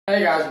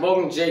Hey guys,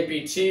 welcome to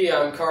JPT.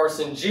 I'm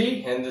Carson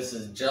G, and this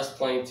is Just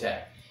Plain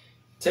Tech.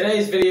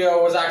 Today's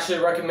video was actually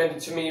recommended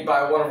to me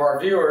by one of our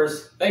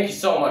viewers. Thank you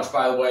so much,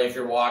 by the way, if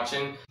you're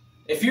watching.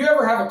 If you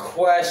ever have a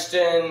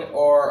question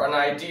or an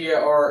idea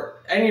or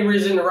any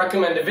reason to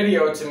recommend a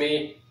video to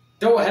me,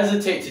 don't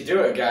hesitate to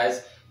do it,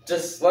 guys.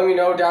 Just let me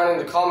know down in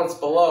the comments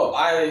below.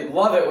 I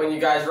love it when you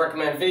guys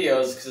recommend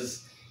videos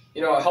because,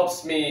 you know, it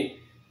helps me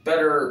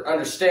better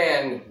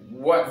understand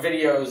what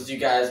videos you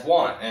guys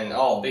want, and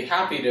I'll be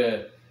happy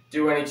to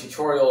do any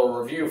tutorial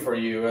or review for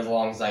you as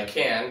long as I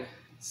can.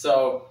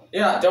 So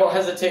yeah, don't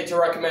hesitate to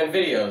recommend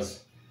videos.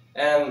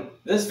 And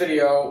this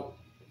video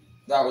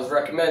that was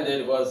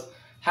recommended was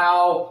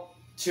how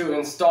to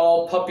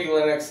install Puppy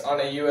Linux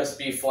on a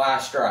USB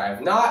flash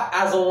drive. Not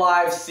as a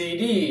live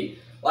CD,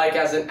 like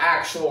as an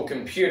actual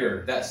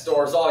computer that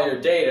stores all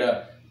your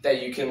data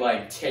that you can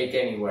like take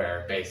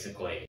anywhere,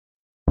 basically.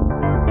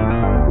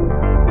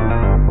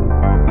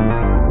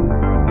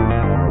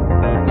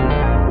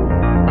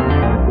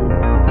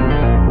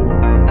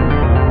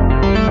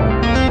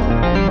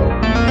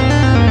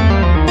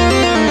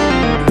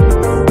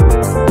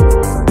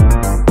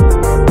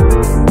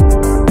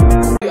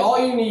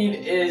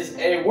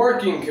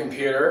 Working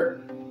computer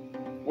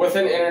with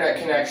an internet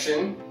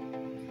connection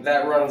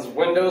that runs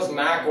Windows,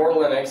 Mac, or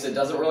Linux, it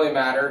doesn't really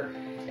matter,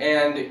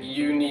 and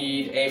you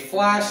need a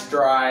flash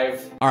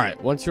drive.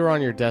 Alright, once you're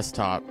on your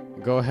desktop,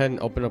 go ahead and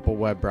open up a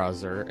web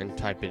browser and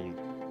type in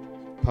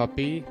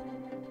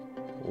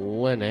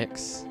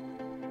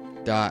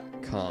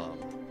puppylinux.com.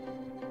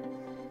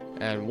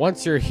 And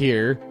once you're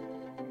here,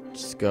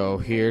 just go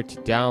here to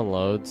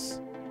downloads,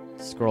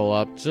 scroll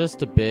up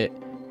just a bit,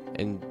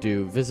 and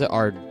visit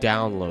our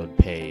download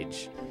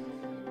page.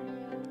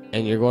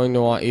 And you're going to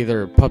want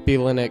either Puppy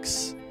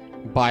Linux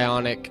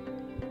Bionic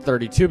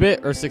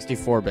 32-bit or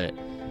 64-bit.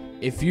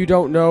 If you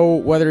don't know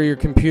whether your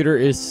computer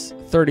is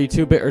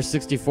 32-bit or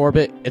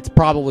 64-bit, it's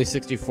probably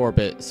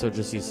 64-bit, so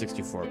just use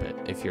 64-bit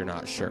if you're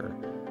not sure.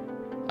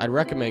 I'd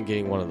recommend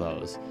getting one of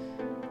those.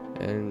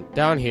 And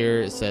down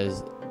here it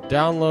says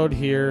download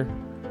here,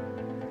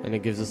 and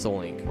it gives us a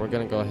link. We're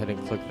going to go ahead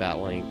and click that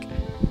link.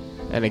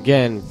 And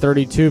again,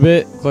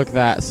 32-bit, click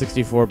that.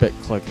 64-bit,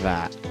 click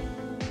that.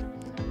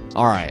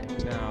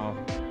 Alright, now,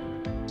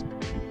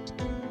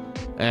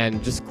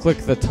 and just click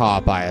the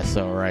top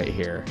ISO right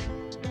here.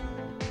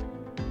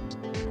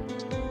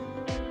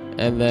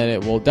 And then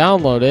it will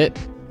download it,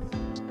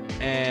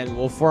 and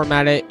we'll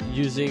format it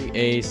using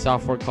a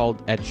software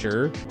called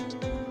Etcher.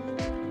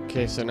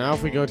 Okay, so now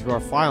if we go to our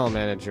file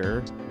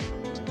manager,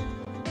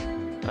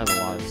 I have a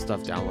lot of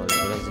stuff downloaded,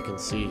 but as you can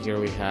see here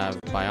we have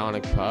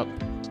Bionic Pup.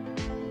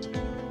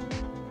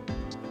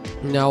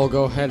 Now we'll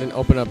go ahead and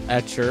open up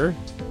Etcher.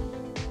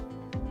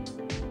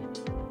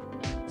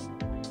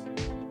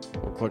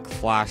 We'll click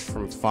Flash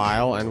from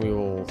File, and we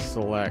will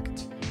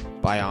select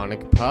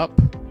Bionic Pup.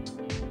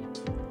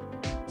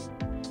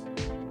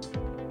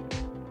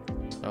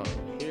 Oh,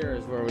 here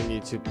is where we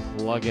need to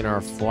plug in our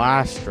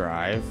flash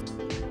drive.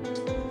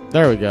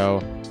 There we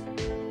go.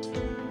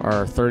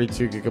 Our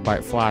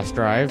 32GB flash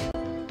drive.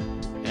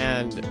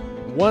 And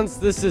once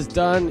this is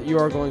done, you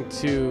are going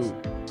to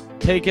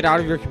take it out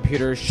of your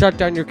computer, shut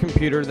down your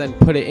computer, then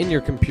put it in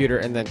your computer,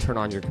 and then turn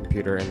on your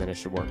computer, and then it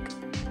should work.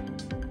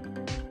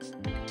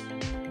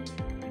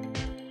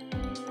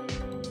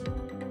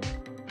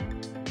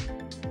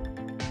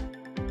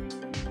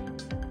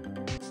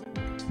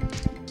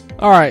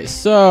 Alright,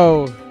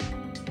 so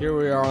here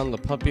we are on the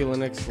Puppy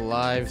Linux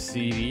Live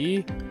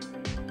CD.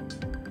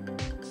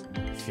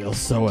 Feels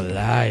so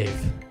alive.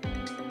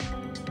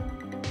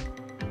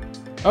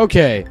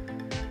 Okay,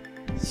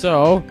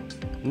 so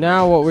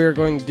now what we are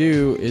going to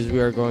do is we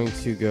are going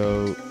to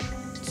go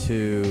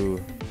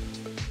to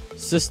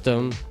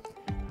System,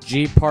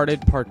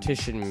 GParted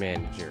Partition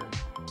Manager.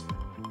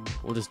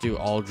 We'll just do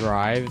all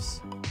drives,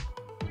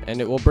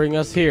 and it will bring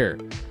us here.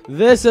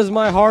 This is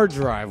my hard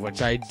drive,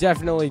 which I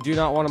definitely do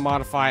not want to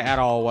modify at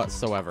all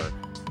whatsoever.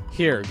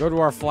 Here, go to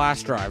our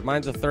flash drive.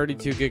 Mine's a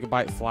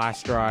 32GB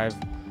flash drive.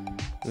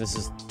 This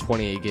is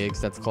 28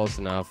 gigs, that's close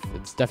enough.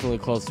 It's definitely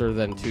closer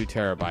than 2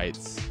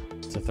 terabytes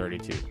to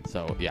 32,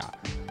 so yeah.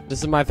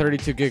 This is my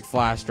 32GB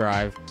flash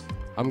drive.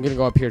 I'm gonna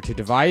go up here to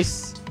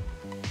Device,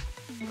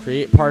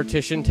 Create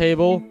Partition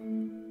Table,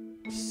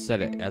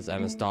 set it as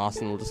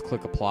MS-DOS, and we'll just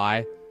click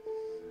Apply.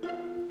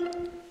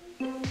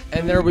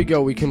 And there we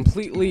go, we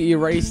completely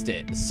erased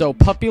it. So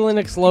Puppy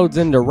Linux loads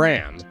into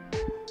RAM.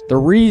 The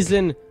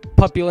reason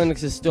Puppy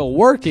Linux is still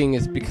working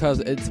is because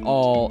it's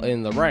all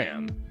in the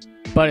RAM.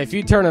 But if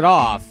you turn it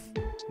off,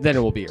 then it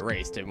will be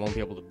erased. It won't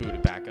be able to boot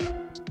it back up.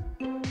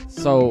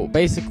 So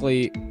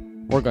basically,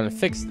 we're gonna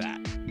fix that,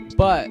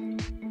 but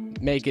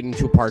make it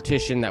into a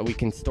partition that we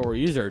can store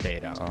user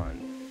data on.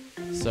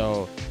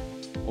 So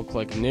we'll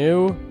click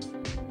New,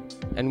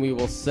 and we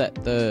will set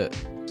the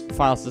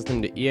file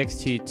system to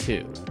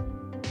ext2.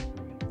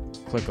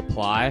 Click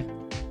Apply.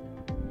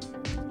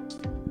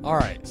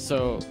 Alright,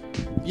 so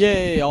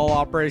yay, all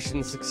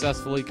operations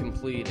successfully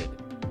completed.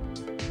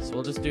 So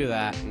we'll just do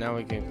that. Now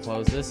we can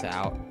close this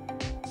out.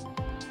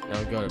 Now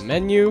we go to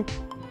Menu,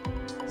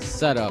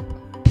 Setup,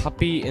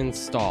 Puppy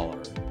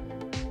Installer.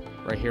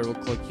 Right here we'll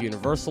click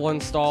Universal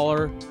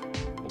Installer,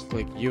 we'll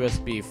click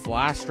USB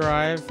flash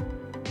drive,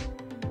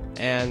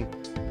 and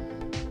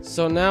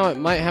so now it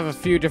might have a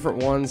few different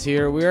ones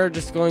here. We are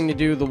just going to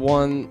do the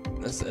one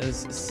that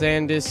says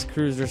SanDisk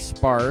Cruiser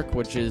Spark,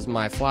 which is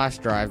my flash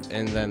drive,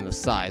 and then the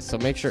size. So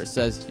make sure it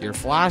says your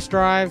flash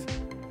drive,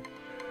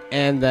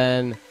 and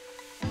then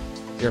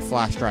your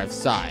flash drive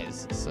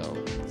size. So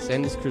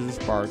SanDisk Cruiser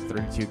Spark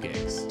 32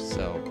 gigs.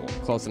 So well,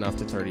 close enough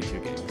to 32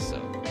 gigs.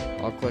 So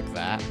I'll click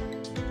that.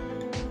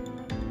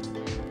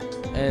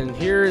 And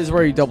here is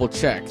where you double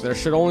check. There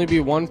should only be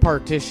one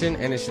partition,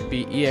 and it should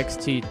be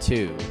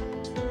ext2.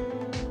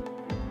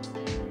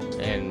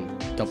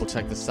 And double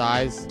check the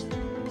size.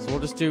 So we'll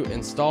just do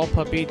install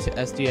puppy to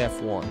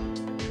SDF1.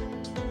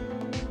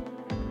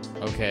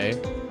 Okay.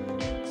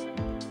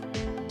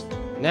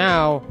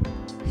 Now,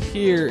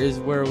 here is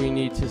where we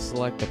need to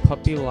select the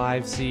Puppy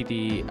Live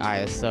CD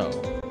ISO.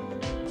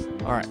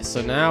 Alright,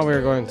 so now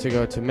we're going to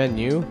go to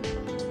menu,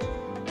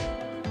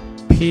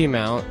 P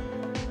mount.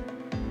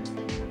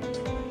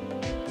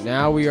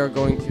 Now we are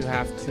going to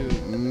have to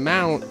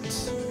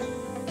mount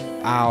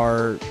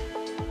our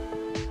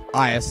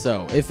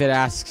ISO if it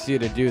asks you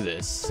to do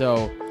this.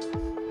 So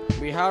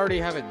we already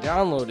have it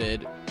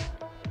downloaded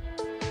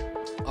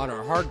on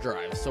our hard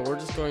drive, so we're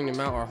just going to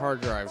mount our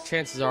hard drive.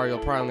 Chances are you'll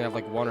probably only have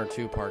like 1 or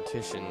 2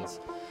 partitions,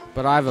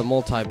 but I have a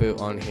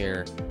multi-boot on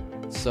here,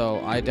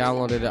 so I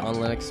downloaded it on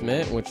Linux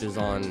Mint, which is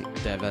on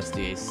Dev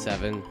SDA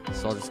 7.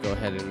 So I'll just go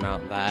ahead and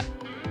mount that.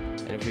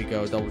 And if we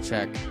go double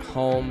check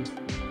home,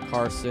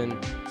 Carson,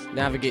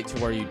 navigate to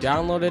where you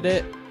downloaded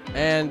it,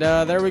 and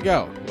there we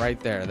go, right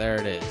there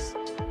it is.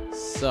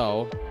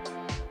 So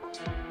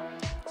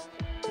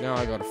now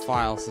I go to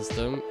file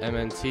system,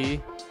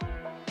 MNT,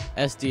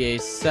 SDA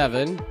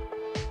 7,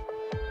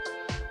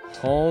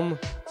 home,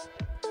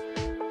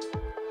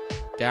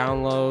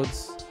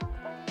 downloads,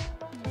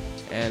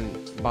 and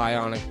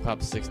Bionic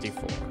Pup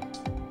 64.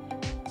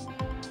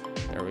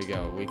 There we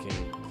go, we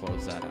can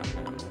close that out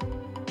now.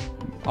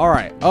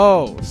 Alright,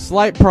 oh,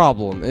 slight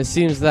problem. It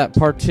seems that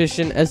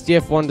partition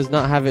SDF1 does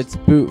not have its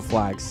boot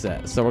flag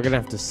set, so we're gonna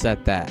have to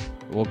set that.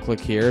 We'll click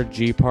here,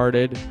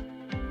 GParted,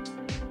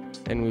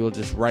 and we will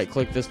just right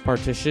click this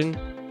partition,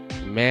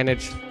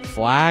 manage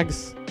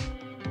flags,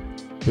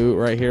 boot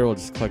right here, we'll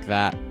just click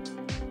that.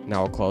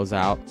 Now we'll close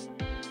out.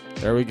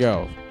 There we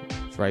go,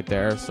 it's right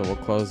there, so we'll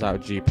close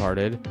out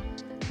GParted,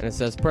 and it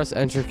says press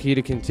enter key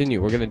to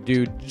continue. We're gonna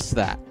do just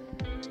that.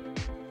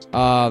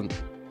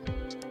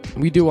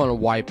 We do want to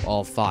wipe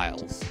all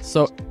files.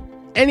 So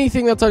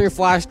anything that's on your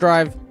flash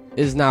drive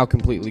is now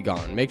completely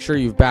gone. Make sure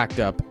you've backed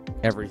up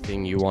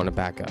everything you want to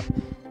back up.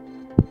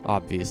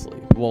 Obviously.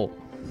 Well,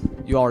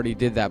 you already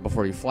did that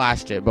before you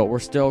flashed it, but we're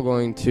still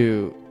going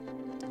to,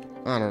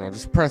 I don't know,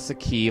 just press a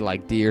key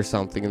like D or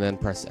something and then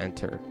press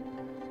enter.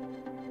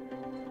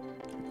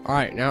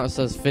 Alright, now it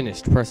says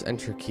finished. Press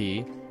enter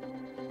key.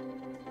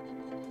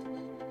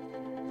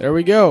 There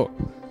we go.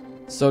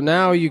 So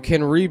now you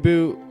can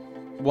reboot.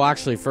 Well,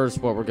 actually,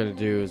 first what we're going to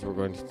do is we're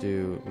going to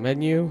do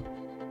menu,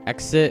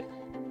 exit,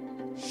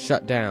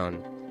 shut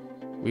down.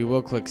 We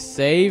will click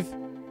save,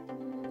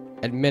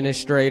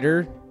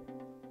 administrator,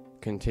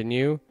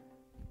 continue.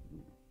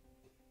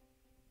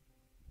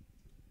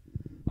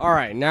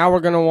 Alright, now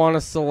we're going to want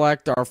to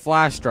select our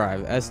flash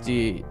drive,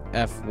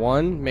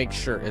 SDF1. Make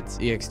sure it's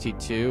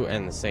ext2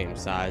 and the same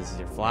size as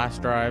your flash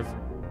drive.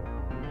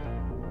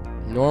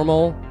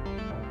 Normal.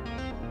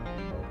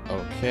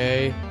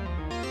 Okay.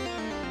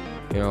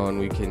 You know, and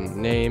we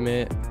can name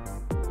it,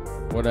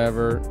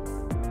 whatever.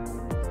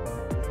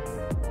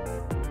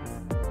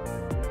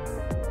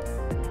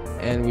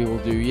 And we will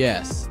do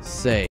yes,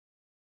 save.